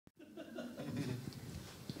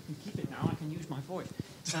use my voice.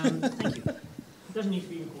 Thank you. It doesn't need to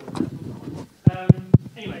be recorded.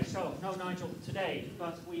 Anyway, so no Nigel today,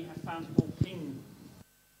 but we have found Paul King.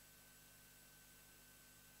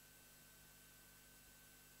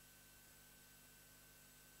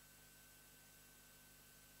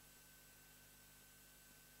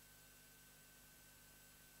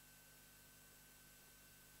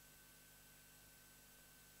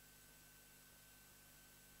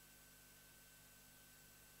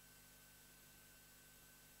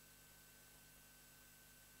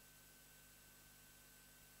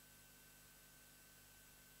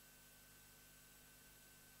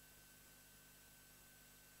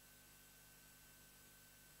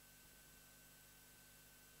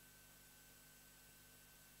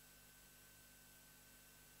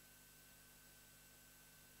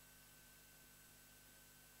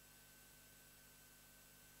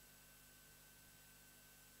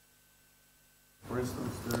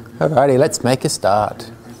 Alrighty, let's make a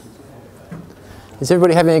start. Is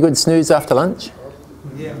everybody having a good snooze after lunch?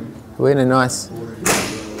 Yeah. We're in a nice...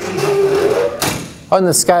 On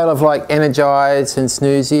the scale of like energized and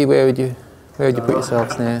snoozy, where would you put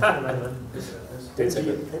yourselves now?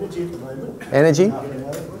 Energy at the moment. Energy?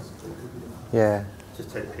 Yeah.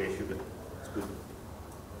 Just take pear sugar. It's good.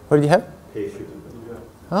 What did you have? Pear sugar.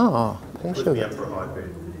 Oh, pear Put me up sugar. for a high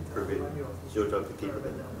grade for a bit. It's your job to keep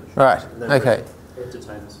it. Right, okay.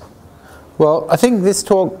 Entertainers. Well, I think this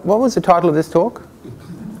talk, what was the title of this talk?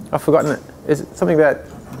 I've forgotten it. Is it something about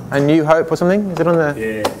a new hope or something? Is it on the...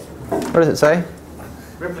 Yeah. What does it say?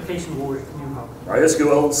 Replication Wars, New Hope.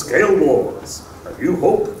 MySQL Scale Wars, a new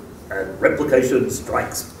hope, and replication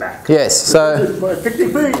strikes back. Yes, so...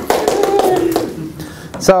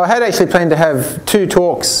 So I had actually planned to have two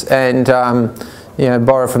talks and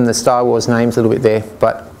borrow from the Star Wars names a little bit there,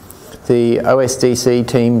 but the OSDC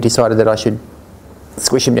team decided that I should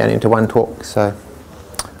squish them down into one talk, so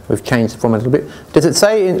we've changed the format a little bit. Does it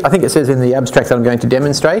say, I think it says in the abstract that I'm going to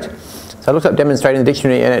demonstrate. So I looked up demonstrate in the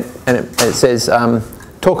dictionary and it says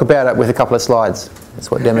talk about it with a couple of slides. That's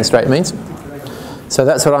what demonstrate means. So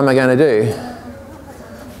that's what I'm going to do.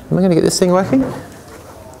 Am I going to get this thing working?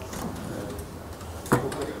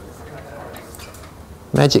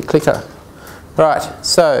 Magic clicker. Right,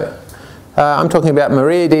 so I'm talking about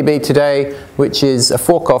MariaDB today, which is a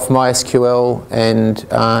fork off MySQL, and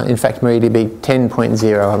in fact MariaDB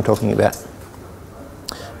 10.0 I'm talking about.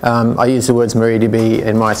 I use the words MariaDB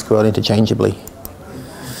and MySQL interchangeably.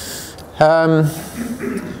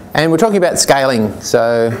 And we're talking about scaling.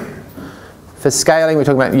 So for scaling, we're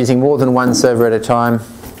talking about using more than one server at a time.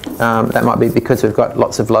 That might be because we've got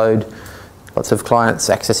lots of load, lots of clients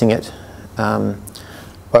accessing it.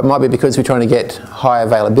 Or it might be because we're trying to get high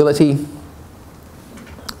availability.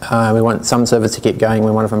 We want some servers to keep going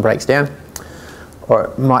when one of them breaks down. Or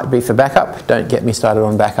it might be for backup. Don't get me started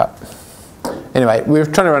on backup. Anyway, we're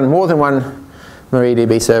trying to run more than one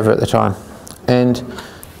MariaDB server at the time. And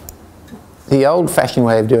the old-fashioned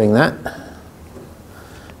way of doing that,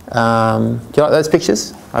 do you like those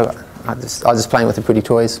pictures? I was just playing with the pretty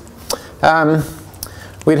toys.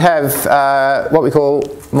 We'd have what we call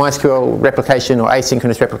MySQL replication or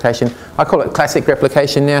asynchronous replication. I call it classic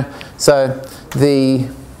replication now. So the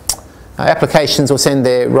applications will send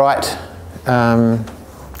their write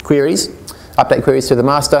queries, update queries to the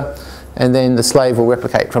master, and then the slave will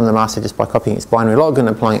replicate from the master just by copying its binary log and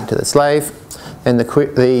applying it to the slave. And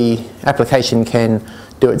the application can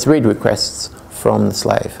do its read requests from the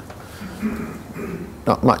slave.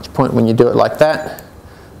 Not much point when you do it like that.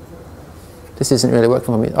 This isn't really working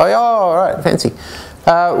for me. Oh, all right, fancy.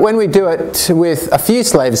 When we do it with a few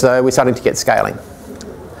slaves, though, we're starting to get scaling.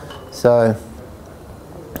 So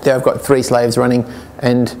there I've got 3 slaves running,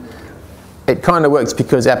 and it kind of works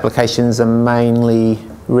because applications are mainly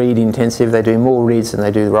read intensive. They do more reads than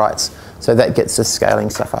they do writes. So that gets the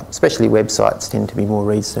scaling stuff up. Especially websites tend to be more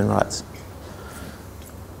reads than writes.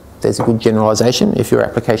 There's a good generalization. If your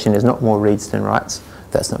application is not more reads than writes,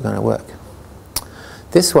 that's not going to work.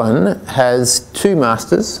 This one has 2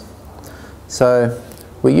 masters. So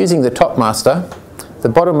we're using the top master. The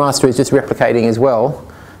bottom master is just replicating as well,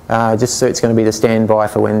 just so it's going to be the standby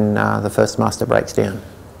for when the first master breaks down.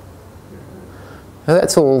 Now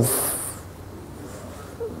that's all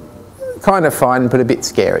kind of fine, but a bit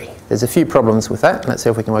scary. There's a few problems with that. Let's see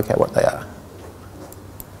if we can work out what they are.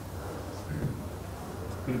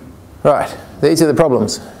 Right, these are the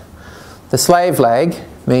problems. The slave lag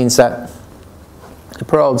means that the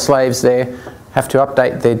poor old slaves there have to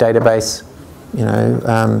update their database,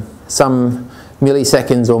 some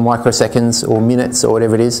milliseconds or microseconds or minutes or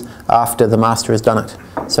whatever it is after the master has done it.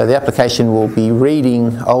 So the application will be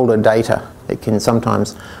reading older data. It can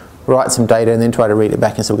sometimes write some data and then try to read it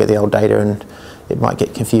back and still get the old data, and it might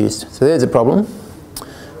get confused. So there's a problem.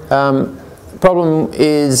 Problem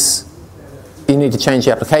is you need to change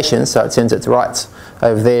the application so it sends its writes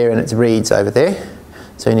over there and its reads over there.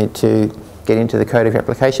 So you need to get into the code of your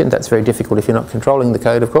application. That's very difficult if you're not controlling the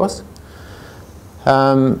code, of course.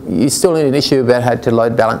 You still need an issue about how to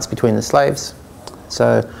load balance between the slaves.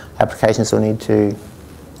 So applications will need to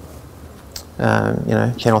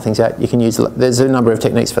channel things out. You can use, there's a number of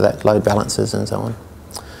techniques for that, load balancers and so on.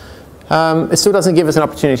 It still doesn't give us an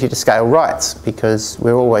opportunity to scale writes because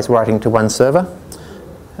we're always writing to one server.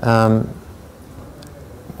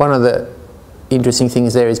 One of the interesting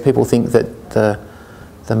things there is people think that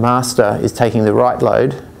the master is taking the write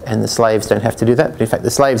load and the slaves don't have to do that, but in fact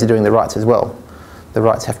the slaves are doing the writes as well. The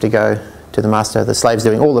writes have to go to the master, the slaves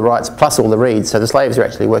doing all the writes plus all the reads, so the slaves are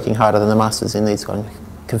actually working harder than the masters in these kind of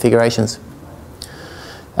configurations.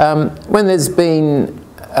 When there's been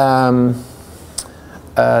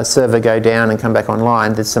a server go down and come back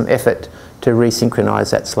online, there's some effort to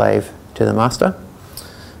resynchronize that slave to the master.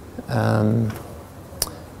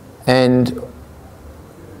 And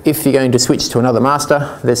if you're going to switch to another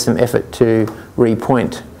master, there's some effort to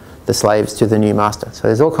repoint the slaves to the new master. So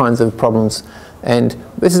there's all kinds of problems, and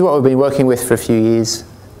this is what we've been working with for a few years,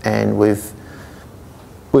 and we're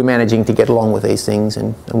managing to get along with these things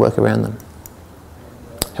and work around them.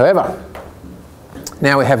 However,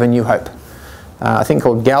 now we have a new hope. A thing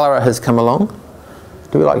called Galera has come along.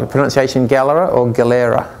 Do we like the pronunciation Galera or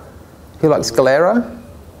Galera? Who likes Galera?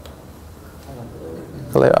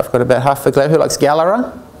 Galera, I've got about half for Galera. Who likes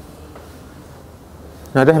Galera?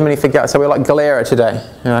 No, I don't have many for Galera, so we like Galera today.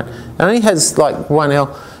 All right. It only has like one L.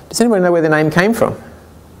 Does anyone know where the name came from?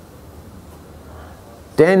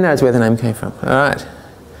 Dan knows where the name came from. All right.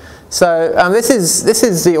 So this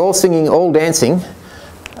is the all singing, all dancing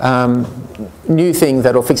new thing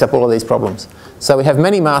that will fix up all of these problems. So we have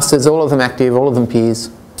many masters, all of them active, all of them peers.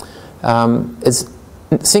 It's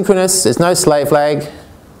synchronous, there's no slave lag.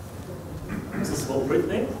 Is this small print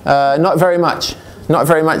there? Not very much. Not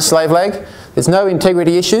very much slave lag. There's no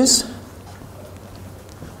integrity issues.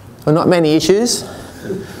 Or not many issues.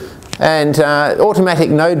 And automatic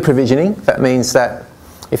node provisioning. That means that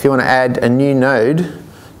if you want to add a new node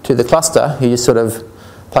to the cluster, you just sort of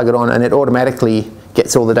plug it on and it automatically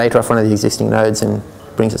gets all the data off one of the existing nodes and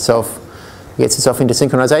gets itself into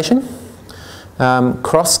synchronization.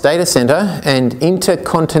 Cross data center and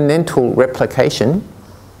intercontinental replication.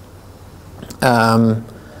 For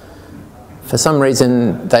some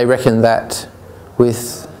reason they reckon that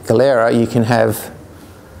with Galera you can have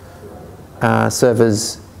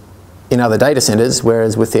servers in other data centers,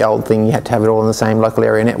 whereas with the old thing you had to have it all on the same local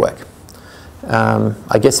area network.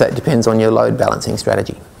 I guess that depends on your load balancing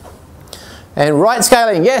strategy. And write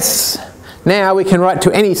scaling, yes! Now we can write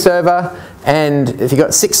to any server, and if you've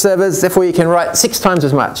got 6 servers, therefore you can write 6 times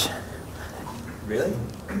as much. Really?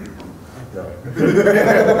 No.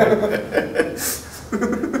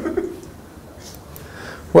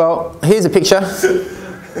 Well, here's a picture.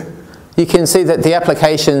 You can see that the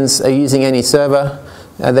applications are using any server.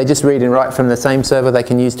 They just read and write from the same server. They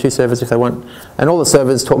can use 2 servers if they want. And all the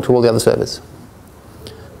servers talk to all the other servers.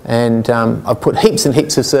 And I've put heaps and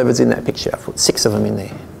heaps of servers in that picture. I've put 6 of them in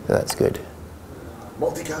there. So that's good.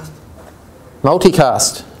 Multicast?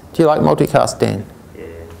 Multicast. Do you like multicast, Dan? Yeah.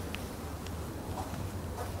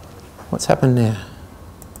 What's happened there?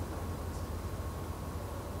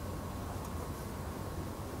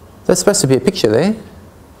 There's supposed to be a picture there.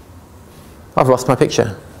 I've lost my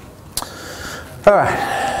picture. All right.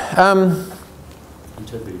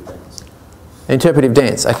 Interpretive dance. Interpretive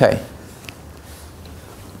dance, okay.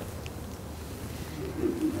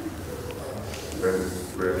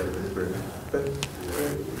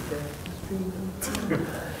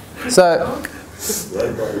 So,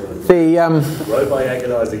 Row by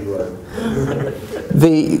agonising row.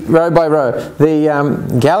 the row by row.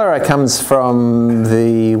 The Galera comes from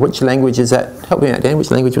the, which language is that? Help me out, Dan,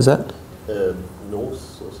 which language was that?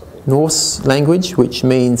 Norse or something. Norse language, which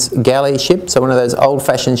means galley ship, so one of those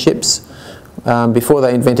old-fashioned ships. Before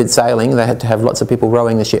they invented sailing, they had to have lots of people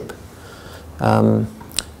rowing the ship. And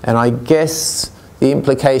I guess the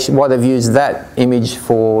implication, why they've used that image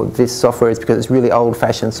for this software is because it's really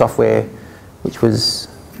old-fashioned software, which was,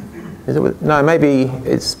 no, maybe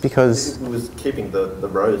it's because... It was keeping the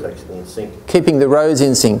rows actually in sync. Keeping the rows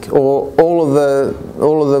in sync, or all of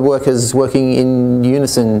the workers working in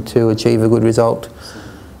unison to achieve a good result.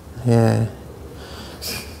 Yeah.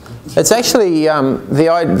 It's actually,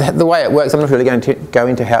 the way it works, I'm not really going to go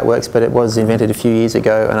into how it works, but it was invented a few years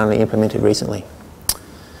ago and only implemented recently.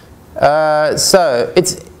 So,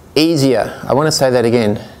 it's easier. I want to say that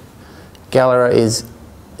again. Galera is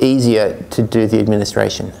easier to do the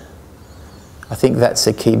administration. I think that's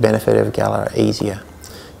a key benefit of Galera, easier.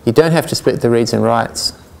 You don't have to split the reads and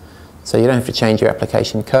writes, so you don't have to change your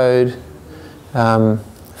application code.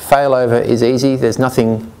 Failover is easy. There's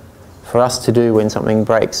nothing for us to do when something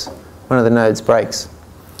breaks. One of the nodes breaks.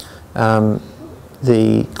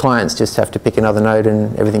 The clients just have to pick another node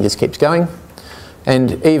and everything just keeps going.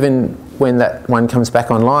 And even when that one comes back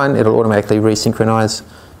online, it'll automatically resynchronize,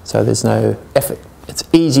 so there's no effort. It's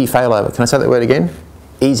easy failover. Can I say that word again?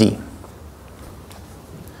 Easy.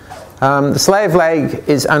 The slave lag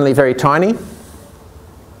is only very tiny.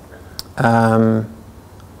 There's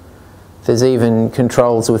even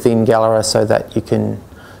controls within Galera so that you can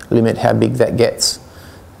limit how big that gets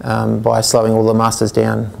by slowing all the masters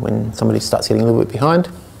down when somebody starts getting a little bit behind.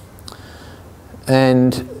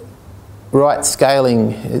 And write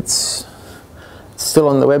scaling, it's still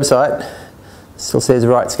on the website, still says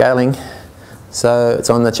write scaling, so it's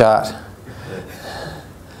on the chart.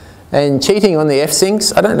 And cheating on the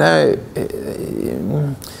F-syncs, I don't know.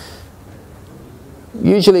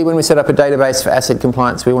 Usually when we set up a database for ACID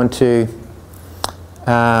compliance, we want to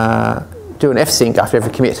do an F-sync after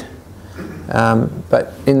every commit.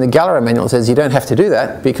 But in the Galera manual it says you don't have to do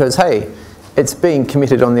that because, hey, it's being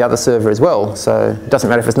committed on the other server as well, so it doesn't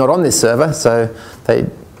matter if it's not on this server, so they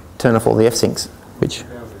turn off all the F-syncs. Which?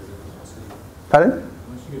 Pardon?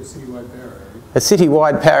 A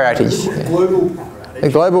citywide power outage. A global power outage. A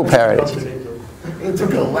global power outage.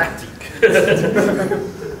 Intergalactic.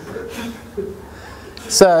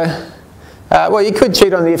 So, well, you could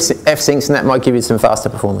cheat on the F-syncs and that might give you some faster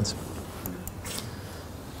performance.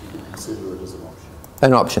 Consider it as an option.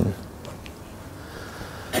 An option.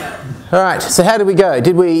 All right, so how did we go?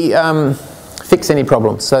 Did we fix any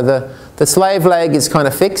problems? So the slave lag is kind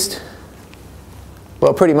of fixed.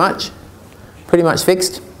 Well, pretty much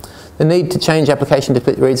fixed. The need to change application to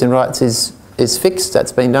split reads and writes is fixed,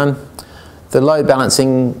 that's been done. The load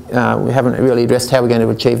balancing, we haven't really addressed how we're going to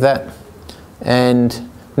achieve that. And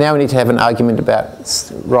now we need to have an argument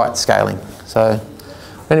about write scaling. So,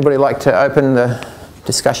 would anybody like to open the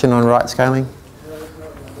discussion on write scaling?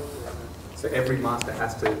 So every master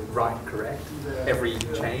has to write correct? Every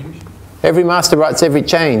change? Every master writes every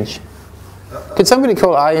change. Could somebody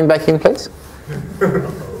call Arjen back in, please?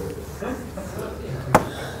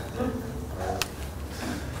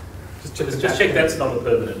 Just check that's not a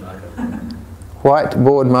permanent marker.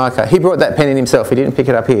 Whiteboard marker. He brought that pen in himself. He didn't pick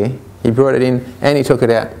it up here. He brought it in and he took it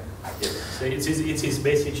out. Yes. So it's his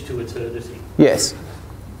message to eternity. Yes.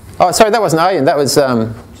 Oh, sorry, that wasn't Arjen. That was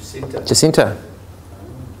Jacinta.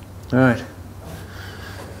 All right.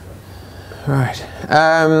 All right.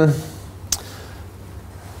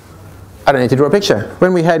 I don't need to draw a picture.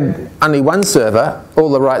 When we had only one server, all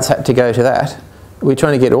the writes had to go to that. We're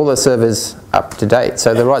trying to get all the servers up to date,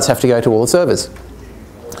 so the writes have to go to all the servers.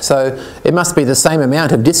 So it must be the same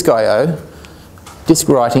amount of disk I/O, disk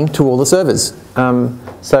writing to all the servers.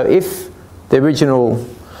 So if the original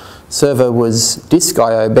server was disk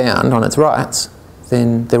I/O bound on its writes,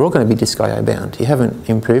 then they're all going to be disk I/O bound. You haven't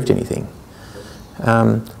improved anything.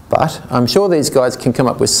 But I'm sure these guys can come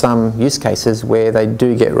up with some use cases where they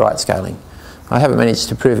do get write scaling. I haven't managed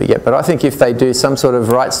to prove it yet, but I think if they do some sort of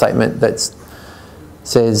write statement that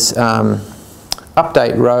says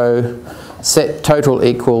update row, set total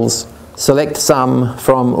equals, select sum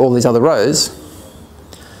from all these other rows,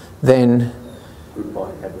 then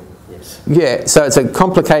Goodbye, heaven. Yes. yeah, so it's a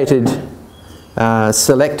complicated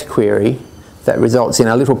select query that results in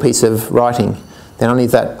a little piece of writing. Then only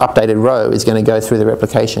that updated row is going to go through the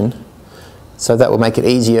replication. So that will make it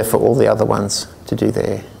easier for all the other ones to do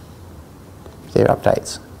their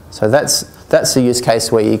updates. So that's the use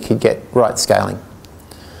case where you could get write scaling.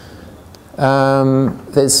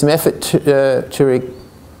 There's some effort to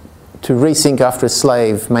resync after a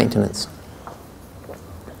slave maintenance.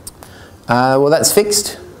 Well, that's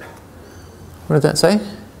fixed. What did that say?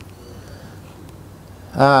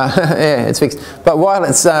 Yeah, it's fixed. But while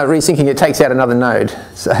it's resyncing, it takes out another node.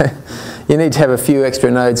 So you need to have a few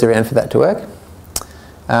extra nodes around for that to work.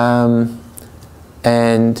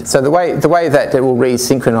 And so the way that it will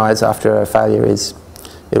resynchronize after a failure is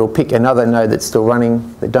it'll pick another node that's still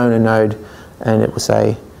running, the donor node, and it will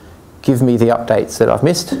say, give me the updates that I've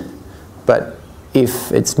missed. But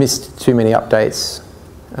if it's missed too many updates,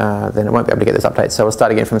 then it won't be able to get those updates. So we'll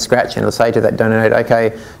start again from scratch and it'll say to that donor node,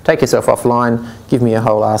 okay, take yourself offline, give me a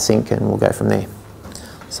whole rsync and we'll go from there.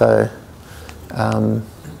 So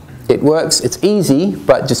it works, it's easy,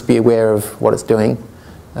 but just be aware of what it's doing.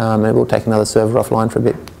 And we'll take another server offline for a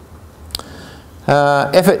bit.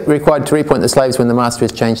 Effort required to repoint the slaves when the master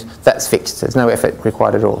is changed, that's fixed. There's no effort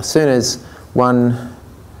required at all. As soon as one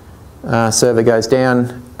server goes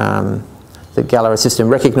down, the Galera system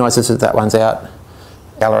recognises that that one's out.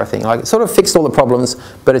 Galera thing. Like, it sort of fixed all the problems,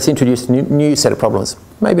 but it's introduced a new set of problems.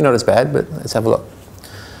 Maybe not as bad, but let's have a look.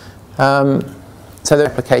 So the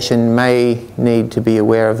application may need to be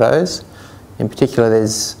aware of those. In particular,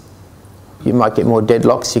 you might get more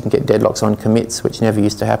deadlocks. You can get deadlocks on commits, which never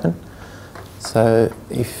used to happen. So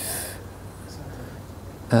if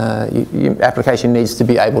your application needs to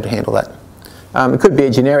be able to handle that. It could be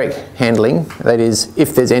a generic handling. That is,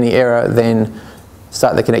 if there's any error, then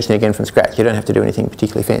start the connection again from scratch. You don't have to do anything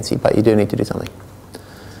particularly fancy, but you do need to do something.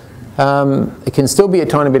 It can still be a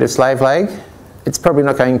tiny bit of slave lag. It's probably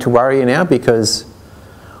not going to worry you now because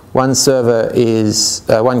one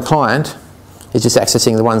client is just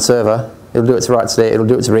accessing the one server. It'll do its writes there, it'll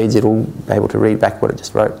do its reads, it'll be able to read back what it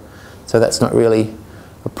just wrote. So that's not really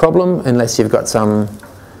a problem unless you've got some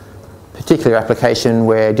particular application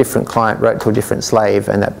where a different client wrote to a different slave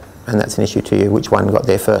and that's an issue to you, which one got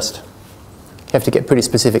there first. You have to get pretty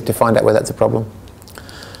specific to find out where that's a problem.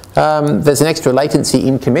 There's an extra latency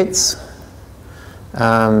in commits.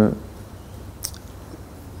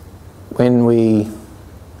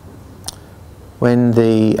 When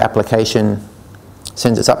the application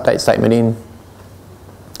sends its update statement in,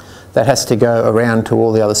 that has to go around to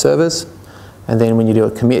all the other servers, and then when you do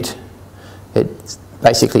a commit, it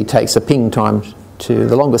basically takes a ping time to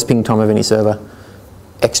the longest ping time of any server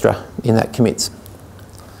extra in that commits.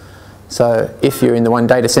 So if you're in the one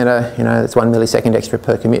data center, you know, it's 1 millisecond extra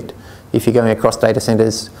per commit. If you're going across data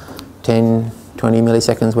centers, 10, 20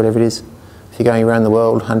 milliseconds, whatever it is. If you're going around the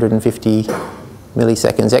world, 150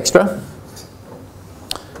 milliseconds extra.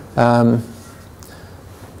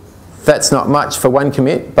 That's not much for one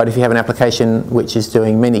commit, but if you have an application which is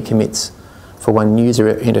doing many commits for one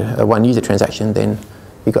user transaction, then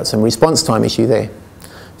you've got some response time issue there.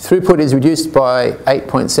 Throughput is reduced by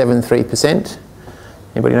 8.73%.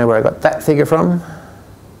 Anybody know where I got that figure from?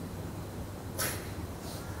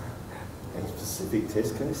 A specific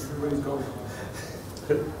test case?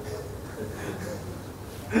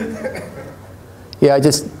 Yeah, I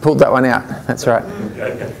just pulled that one out. That's right.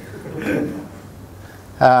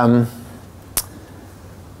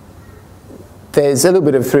 There's a little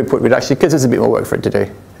bit of throughput reduction because there's a bit more work for it to do.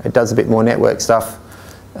 It does a bit more network stuff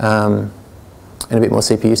and a bit more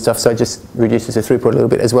CPU stuff, so it just reduces the throughput a little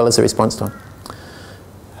bit as well as the response time.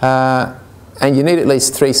 And you need at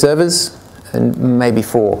least 3 servers and maybe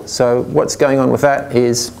 4. So what's going on with that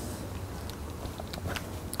is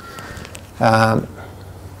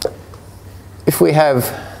if we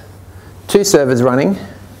have 2 servers running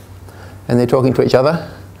and they're talking to each other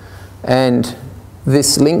and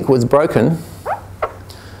this link was broken,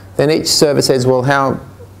 then each server says, well, how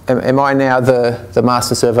am I now the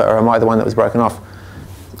master server or am I the one that was broken off?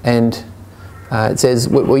 And it says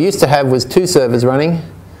what we used to have was 2 servers running.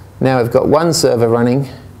 Now we've got 1 server running.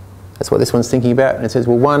 That's what this one's thinking about. And it says,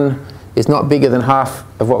 well, 1 is not bigger than half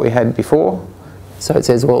of what we had before. So it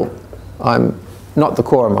says, well, I'm not the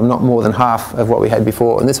quorum. I'm not more than half of what we had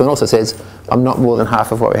before. And this one also says, I'm not more than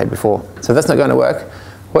half of what we had before. So that's not going to work.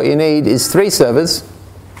 What you need is 3 servers.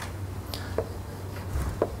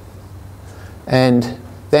 And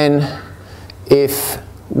then if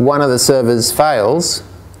one of the servers fails,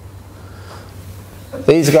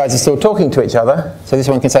 these guys are still talking to each other. So this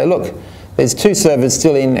one can say, look, there's 2 servers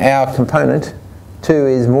still in our component. 2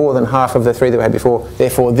 is more than half of the 3 that we had before.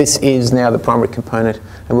 Therefore, this is now the primary component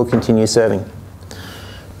and we'll continue serving.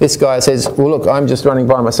 This guy says, well, look, I'm just running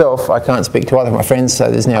by myself. I can't speak to either of my friends. So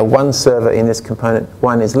there's now 1 server in this component.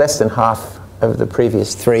 1 is less than half of the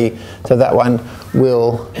previous 3. So that one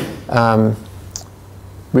will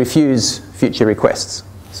refuse future requests.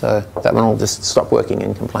 So that one will just stop working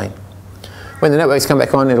and complain. When the networks come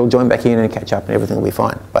back on, it'll join back in and catch up and everything will be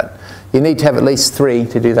fine. But you need to have at least 3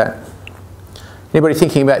 to do that. Anybody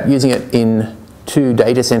thinking about using it in 2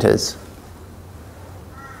 data centers?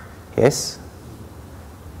 Yes?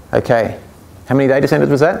 Okay. How many data centers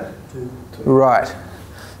was that? 2. Right.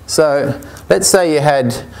 So let's say you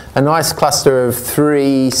had a nice cluster of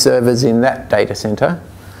 3 servers in that data center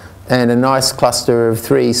and a nice cluster of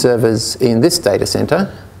 3 servers in this data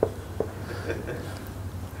center.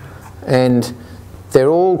 And they're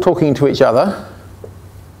all talking to each other.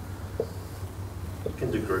 You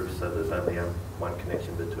can do groups so there's only one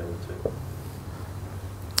connection between the 2.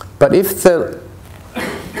 But if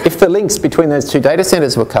the links between those 2 data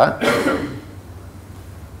centers were cut,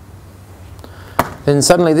 then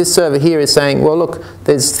suddenly this server here is saying, well, look,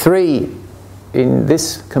 there's 3 in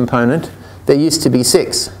this component. There used to be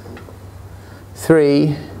 6.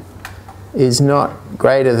 3 is not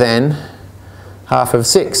greater than half of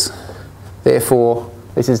 6. Therefore,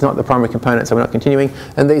 this is not the primary component, so we're not continuing.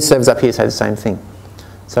 And these servers up here say the same thing.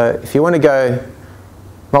 So if you want to go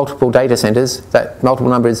multiple data centers, that multiple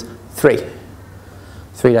number is 3.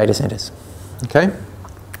 3 data centers. Okay?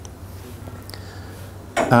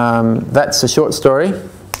 That's a short story.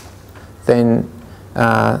 Then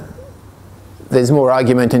there's more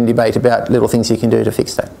argument and debate about little things you can do to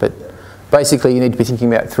fix that. But basically, you need to be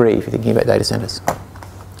thinking about 3 if you're thinking about data centers.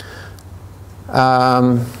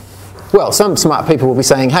 Well, some smart people will be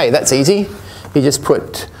saying, hey, that's easy. You just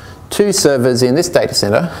put 2 servers in this data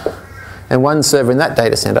center and 1 server in that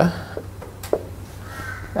data center.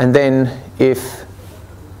 And then if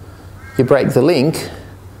you break the link,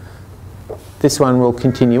 this one will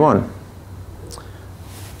continue on.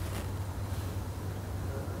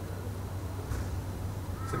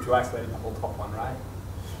 So you're isolating the whole top one, right?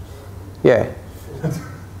 Yeah.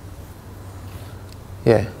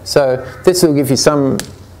 Yeah. So this will give you some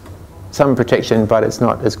protection, but it's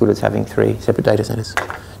not as good as having 3 separate data centers.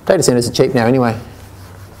 Data centers are cheap now anyway.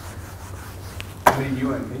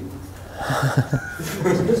 You and me.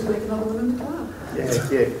 Just make another one in the cloud.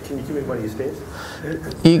 Yeah. Can you give me one of your spares?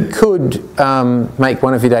 You could make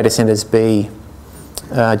one of your data centers be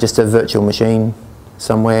just a virtual machine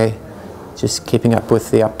somewhere, just keeping up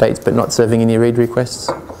with the updates but not serving any read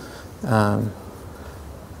requests.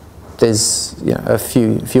 There's a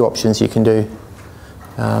few options you can do,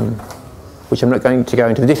 which I'm not going to go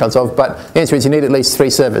into the details of, but the answer is you need at least 3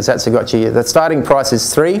 servers. That's a gotcha. The starting price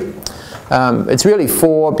is 3. It's really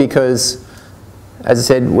 4 because, as I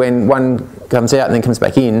said, when one comes out and then comes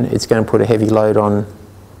back in, it's going to put a heavy load on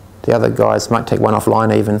the other guys. Might take one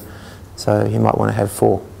offline even, so you might want to have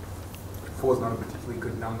 4. 4 is not a particularly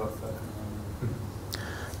good number for...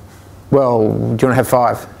 Well, do you want to have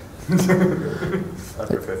 5? I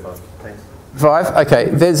prefer 5. Thanks. 5? Okay.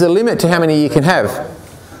 There's a limit to how many you can have.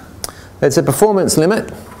 There's a performance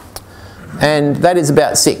limit, and that is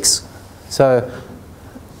about 6. So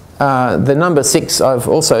the number 6 I've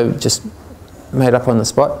also just made up on the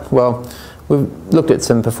spot. Well, we've looked at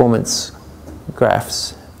some performance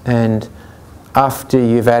graphs, and after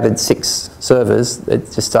you've added 6 servers,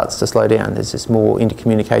 it just starts to slow down. There's just more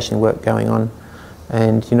intercommunication work going on,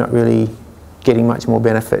 and you're not really getting much more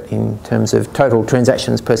benefit in terms of total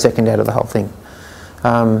transactions per second out of the whole thing.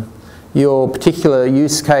 Your particular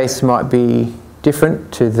use case might be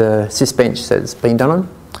different to the sysbench that it's been done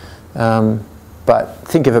on, but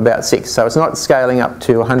think of about 6. So it's not scaling up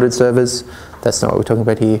to 100 servers. That's not what we're talking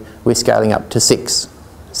about here. We're scaling up to 6,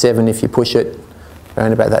 7 if you push it,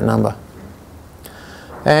 around about that number.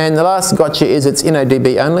 And the last gotcha is it's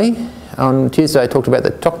InnoDB only. On Tuesday I talked about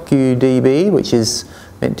the TokuDB, which is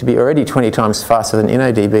meant to be already 20 times faster than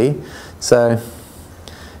InnoDB. So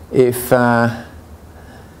if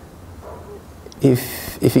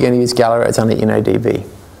you're going to use Galera, it's only InnoDB.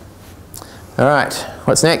 All right,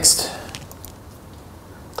 what's next?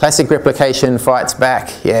 Classic replication fights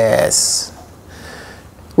back. Yes.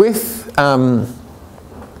 With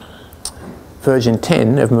version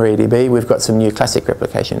 10 of MariaDB, we've got some new classic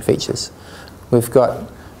replication features. We've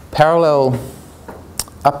got parallel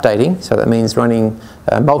updating, so that means running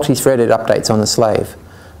multi-threaded updates on the slave.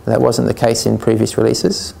 That wasn't the case in previous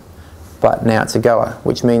releases, but now it's a goer,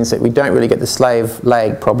 which means that we don't really get the slave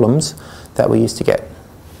lag problems that we used to get.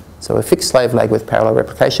 So we fixed slave lag with parallel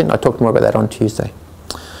replication. I talked more about that on Tuesday.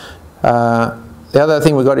 The other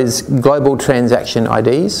thing we've got is global transaction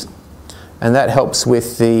IDs, and that helps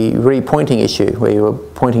with the repointing issue, where you were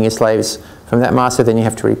pointing your slaves from that master, then you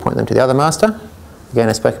have to repoint them to the other master. Again,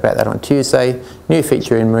 I spoke about that on Tuesday. New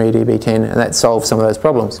feature in MariaDB 10, and that solves some of those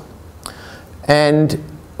problems. And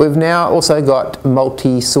we've now also got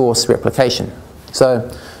multi-source replication. So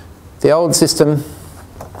the old system,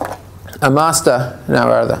 a master, no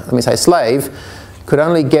rather, let me say slave, could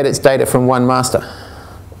only get its data from one master.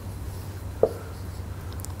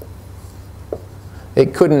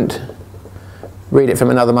 It couldn't read it from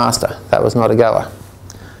another master. That was not a goer.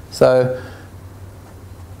 So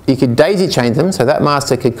you could daisy chain them, so that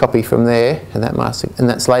master could copy from there, and that master and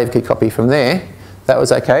that slave could copy from there. That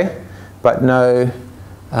was okay, but no,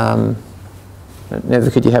 never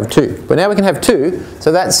could you have 2. But now we can have 2,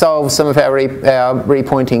 so that solves some of our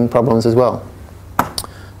repointing problems as well.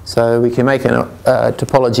 So we can make a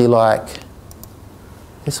topology like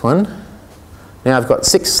this one. Now I've got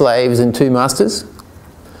 6 slaves and 2 masters,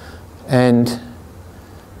 and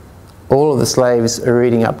all of the slaves are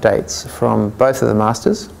reading updates from both of the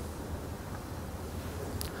masters,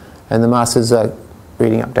 and the masters are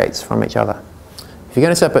reading updates from each other. If you're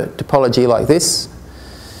going to set up a topology like this,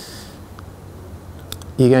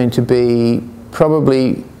 you're going to be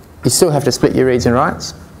probably, you still have to split your reads and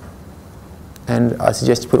writes. And I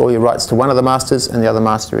suggest you put all your writes to one of the masters and the other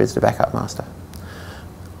master is the backup master.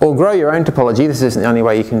 Or grow your own topology. This isn't the only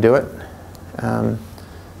way you can do it.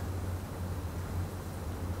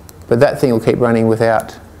 But that thing will keep running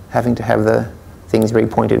without having to have the things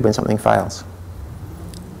repointed when something fails.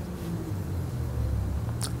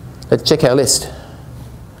 Let's check our list.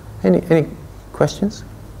 Any questions?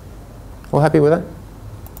 All happy with that?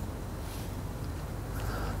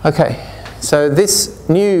 Okay, so this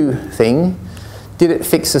new thing, did it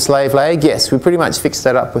fix the slave lag? Yes, we pretty much fixed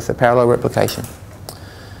that up with the parallel replication.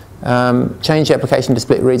 Change the application to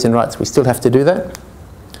split reads and writes, we still have to do that.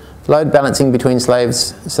 Load balancing between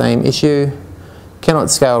slaves, same issue. Cannot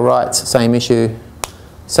scale writes, same issue.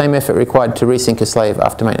 Same effort required to resync a slave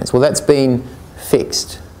after maintenance. Well, that's been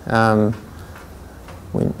fixed.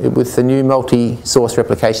 With the new multi-source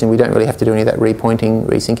replication, we don't really have to do any of that repointing,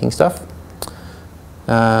 resyncing stuff.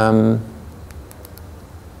 Hang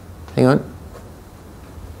on.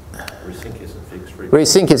 Resync isn't fixed.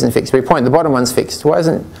 Resync isn't fixed. Repoint, the bottom one's fixed. Why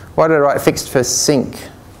did I write fixed for sync?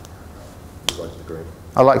 You like the green.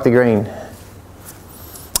 I like the green.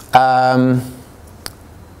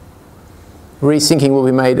 Resyncing will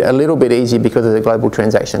be made a little bit easier because of the global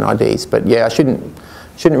transaction IDs, but yeah, I shouldn't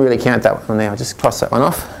really count that one there. I'll just cross that one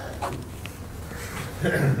off.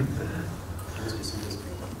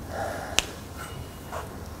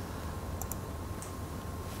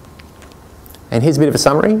 And here's a bit of a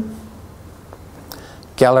summary.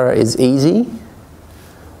 Galera is easy.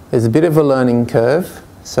 There's a bit of a learning curve,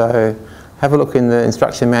 so have a look in the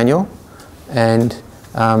instruction manual and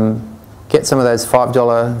get some of those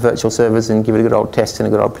 $5 virtual servers and give it a good old test and a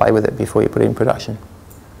good old play with it before you put it in production.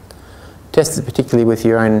 Test it particularly with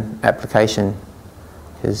your own application,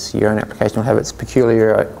 because your own application will have its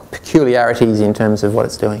peculiarities in terms of what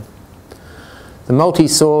it's doing. The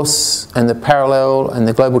multi-source and the parallel and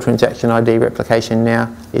the global transaction ID replication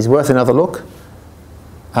now is worth another look.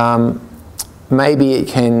 Maybe it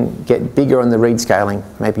can get bigger on the read scaling.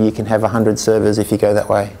 Maybe you can have 100 servers if you go that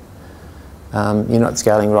way. You're not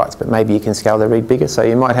scaling writes, but maybe you can scale the read bigger. So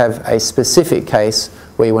you might have a specific case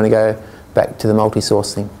where you want to go back to the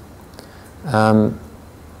multi-source thing.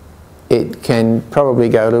 It can probably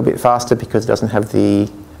go a little bit faster because it doesn't have the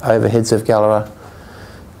overheads of Galera,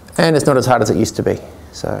 and it's not as hard as it used to be.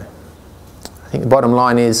 So I think the bottom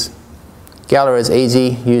line is Galera is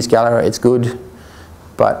easy, use Galera, it's good,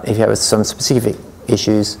 but if you have some specific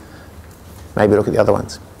issues, maybe look at the other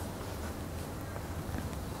ones.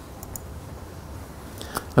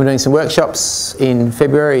 I'm doing some workshops in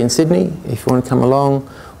February in Sydney. If you want to come along,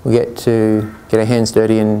 we'll get to get our hands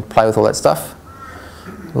dirty and play with all that stuff.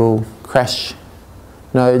 We'll crash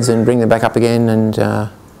nodes and bring them back up again and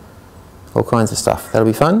all kinds of stuff. That'll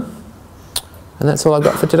be fun. And that's all I've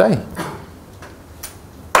got for today.